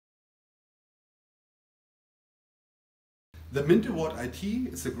The MINT Award IT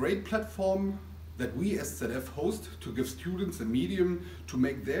is a great platform that we as ZF host to give students a medium to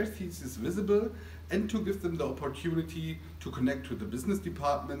make their thesis visible and to give them the opportunity to connect to the business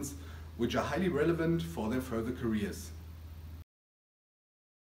departments, which are highly relevant for their further careers.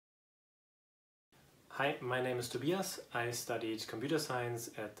 Hi, my name is Tobias. I studied computer science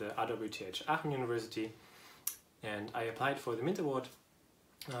at the RWTH Aachen University, and I applied for the MINT Award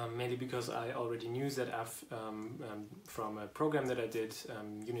mainly because I already knew ZF from a program that I did,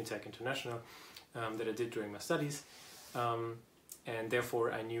 Unitech International, that I did during my studies, and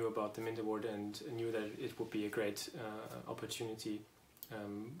therefore I knew about the MINT Award and knew that it would be a great opportunity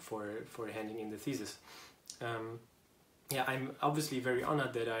for handing in the thesis. Yeah, I'm obviously very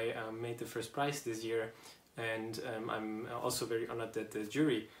honored that I made the first prize this year, and I'm also very honored that the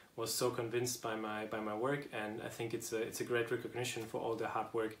jury was so convinced by my work, and I think it's a great recognition for all the hard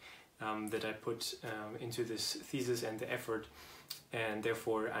work that I put into this thesis and the effort, and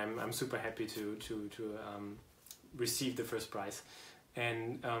therefore I'm super happy to receive the first prize.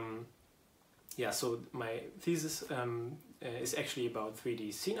 And yeah, so my thesis is actually about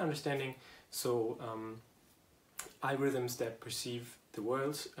 3D scene understanding, so algorithms that perceive the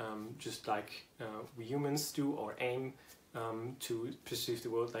world just like we humans do, or aim to perceive the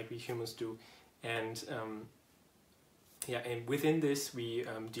world like we humans do. And yeah, and within this we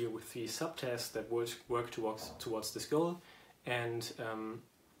deal with 3 subtasks that work towards this goal. And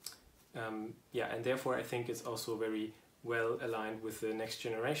yeah, and therefore I think it's also very well aligned with the next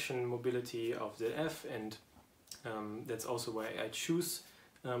generation mobility of ZF, and that's also why I choose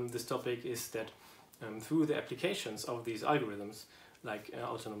this topic, is that through the applications of these algorithms, like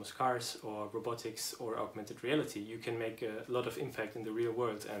autonomous cars or robotics or augmented reality, you can make a lot of impact in the real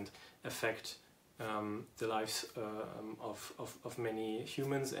world and affect the lives of many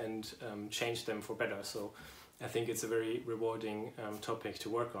humans and change them for better. So I think it's a very rewarding topic to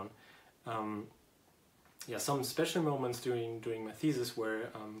work on. Yeah, some special moments during my thesis were,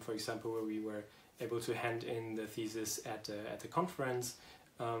 for example, where we were able to hand in the thesis at the conference,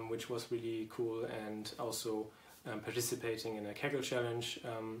 which was really cool, and also participating in a Kaggle challenge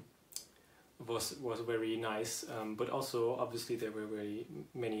was very nice, but also obviously there were very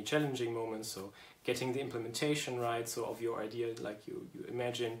many challenging moments. So getting the implementation right, so of your idea, like you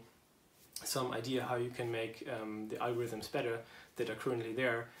imagine some idea how you can make the algorithms better that are currently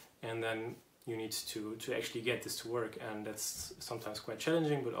there, and then you need to actually get this to work, and that's sometimes quite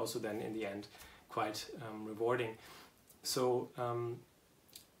challenging, but also then in the end quite rewarding. So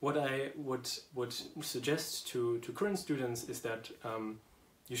what I would suggest to current students is that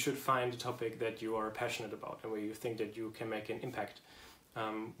you should find a topic that you are passionate about and where you think that you can make an impact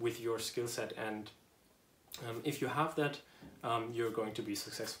with your skill set, and if you have that, you're going to be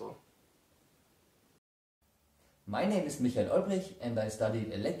successful. My name is Olbrich, and I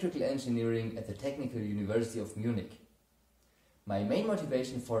studied electrical engineering at the Technical University of Munich. My main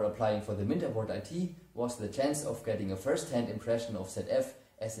motivation for applying for the MINT Award IT was the chance of getting a first-hand impression of ZF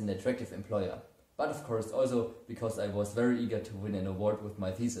as an attractive employer, but of course also because I was very eager to win an award with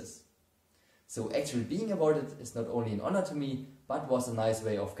my thesis. So actually being awarded is not only an honor to me, but was a nice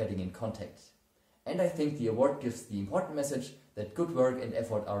way of getting in contact. And I think the award gives the important message that good work and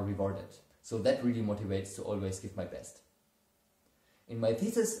effort are rewarded, so that really motivates to always give my best. In my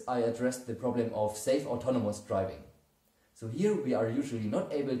thesis I addressed the problem of safe autonomous driving. So here we are usually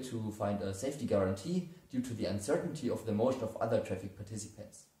not able to find a safety guarantee due to the uncertainty of the motion of other traffic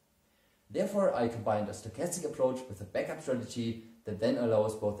participants. Therefore I combined a stochastic approach with a backup strategy that then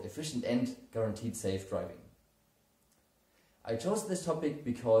allows both efficient and guaranteed safe driving. I chose this topic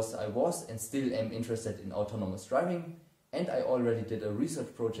because I was and still am interested in autonomous driving, and I already did a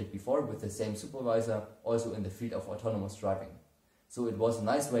research project before with the same supervisor, also in the field of autonomous driving. So it was a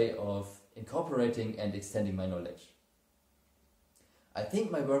nice way of incorporating and extending my knowledge. I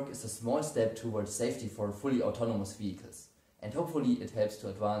think my work is a small step towards safety for fully autonomous vehicles, and hopefully it helps to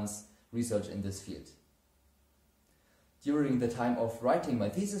advance research in this field. During the time of writing my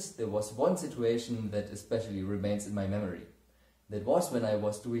thesis, there was one situation that especially remains in my memory. That was when I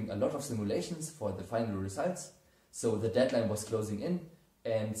was doing a lot of simulations for the final results, so the deadline was closing in,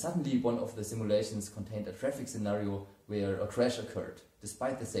 and suddenly one of the simulations contained a traffic scenario where a crash occurred,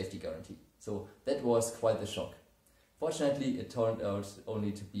 despite the safety guarantee. So that was quite a shock. Fortunately, it turned out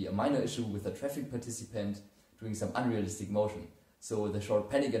only to be a minor issue with a traffic participant doing some unrealistic motion, so the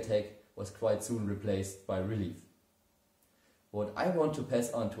short panic attack was quite soon replaced by relief. What I want to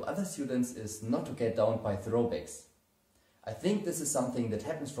pass on to other students is not to get down by throwbacks. I think this is something that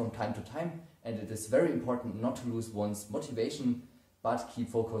happens from time to time, and it is very important not to lose one's motivation, but keep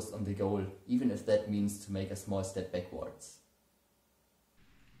focused on the goal, even if that means to make a small step backwards.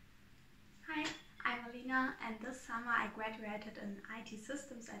 Alina, and this summer I graduated in IT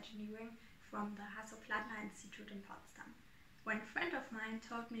Systems Engineering from the Hasso-Plattner Institute in Potsdam. When a friend of mine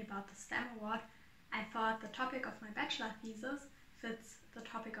told me about the STEM award, I thought the topic of my bachelor thesis fits the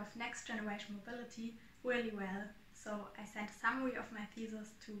topic of next generation mobility really well, so I sent a summary of my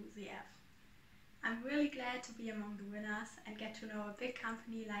thesis to the F. I'm really glad to be among the winners and get to know a big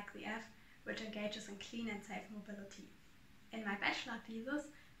company like the F, which engages in clean and safe mobility. In my bachelor thesis,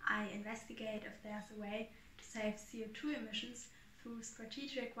 I investigate if there's a way to save CO2 emissions through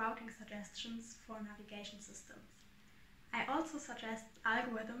strategic routing suggestions for navigation systems. I also suggest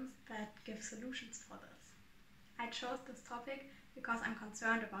algorithms that give solutions for this. I chose this topic because I'm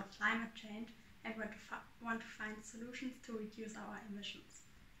concerned about climate change and want to find solutions to reduce our emissions.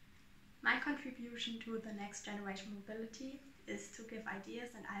 My contribution to the next generation mobility is to give ideas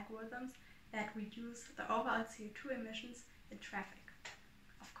and algorithms that reduce the overall CO2 emissions in traffic.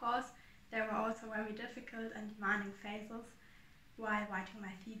 Of course, there were also very difficult and demanding phases while writing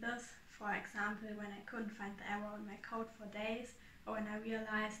my thesis. For example, when I couldn't find the error in my code for days, or when I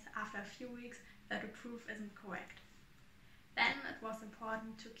realized after a few weeks that the proof isn't correct. Then it was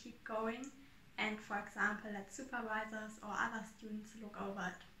important to keep going and, for example, let supervisors or other students look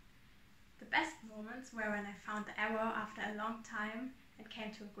over it. The best moments were when I found the error after a long time and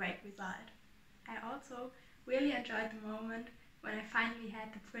came to a great result. I also really enjoyed the moment when I finally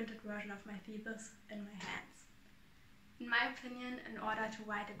had the printed version of my thesis in my hands. In my opinion, in order to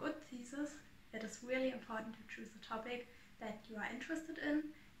write a good thesis, it is really important to choose a topic that you are interested in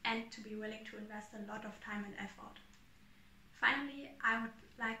and to be willing to invest a lot of time and effort. Finally, I would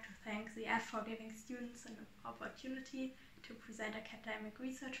like to thank the F for giving students an opportunity to present academic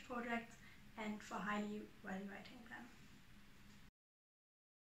research projects and for highly evaluating them.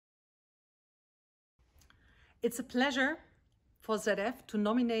 It's a pleasure for ZF to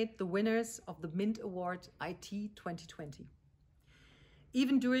nominate the winners of the MINT Award IT 2020.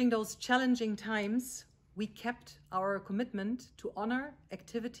 Even during those challenging times, we kept our commitment to honor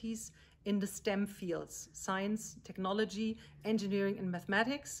activities in the STEM fields, science, technology, engineering and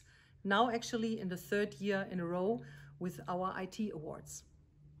mathematics, now actually in the third year in a row with our IT awards.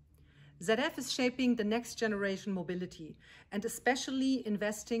 ZF is shaping the next generation mobility and especially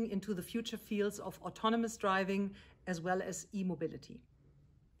investing into the future fields of autonomous driving as well as e-mobility.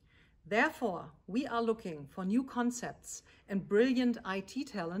 Therefore, we are looking for new concepts and brilliant IT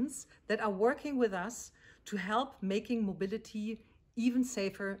talents that are working with us to help making mobility even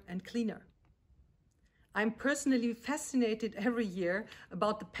safer and cleaner. I'm personally fascinated every year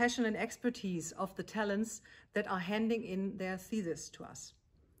about the passion and expertise of the talents that are handing in their thesis to us.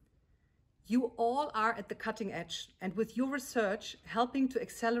 You all are at the cutting edge and with your research helping to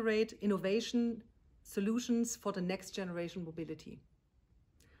accelerate innovation solutions for the next generation mobility.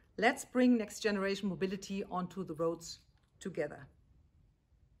 Let's bring next generation mobility onto the roads together.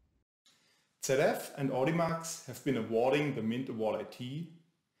 ZF and audimax have been awarding the MINT Award IT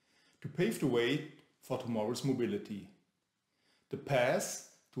to pave the way for tomorrow's mobility. The path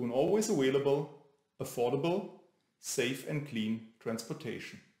to an always available, affordable, safe and clean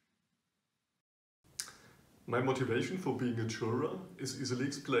transportation. My motivation for being a juror is easily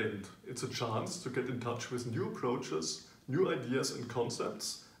explained. It's a chance to get in touch with new approaches, new ideas and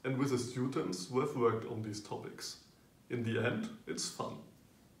concepts, and with the students who have worked on these topics. In the end, it's fun.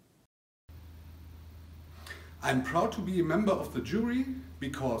 I'm proud to be a member of the jury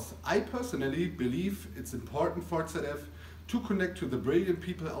because I personally believe it's important for ZF to connect to the brilliant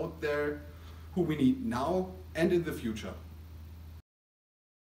people out there who we need now and in the future.